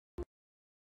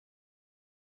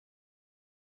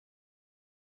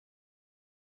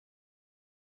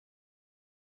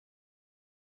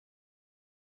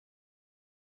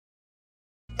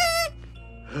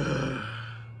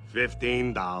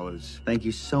$15. Thank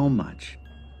you so much.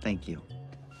 Thank you.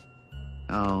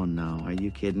 Oh, no. Are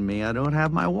you kidding me? I don't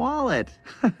have my wallet.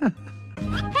 Hey,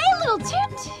 little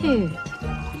Toot-Toot.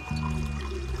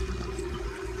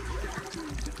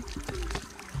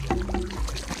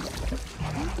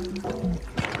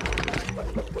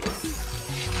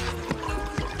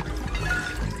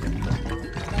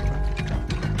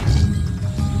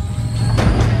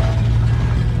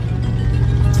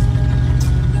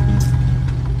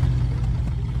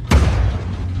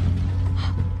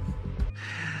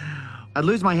 I'd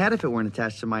lose my head if it weren't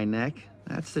attached to my neck.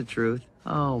 That's the truth.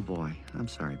 Oh, boy. I'm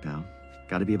sorry, pal.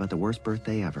 Gotta be about the worst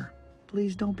birthday ever.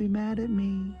 Please don't be mad at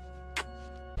me.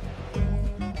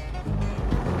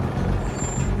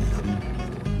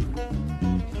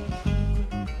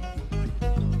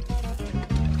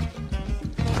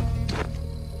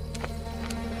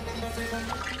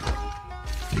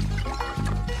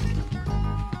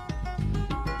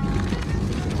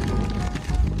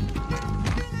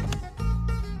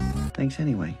 Thanks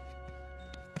anyway.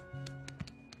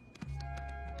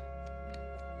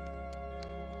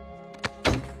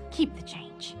 Keep the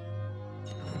change.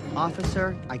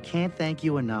 Officer, I can't thank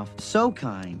you enough. So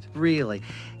kind, really.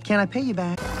 Can I pay you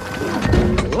back?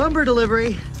 Lumber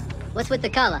delivery. What's with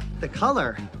the color? The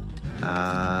color?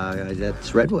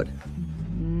 That's redwood.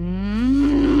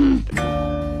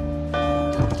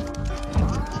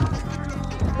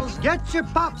 Get your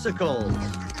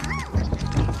popsicles.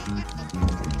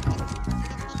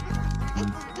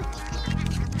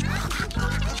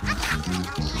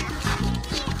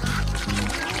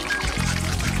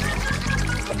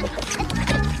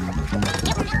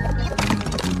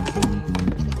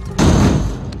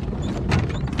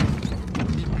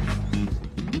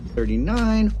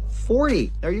 $39,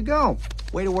 $40. There you go.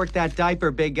 Way to work that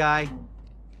diaper, big guy.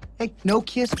 Hey, no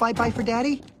kiss bye-bye for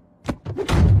daddy?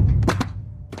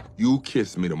 You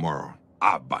kiss me tomorrow,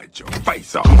 I'll bite your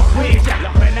face off.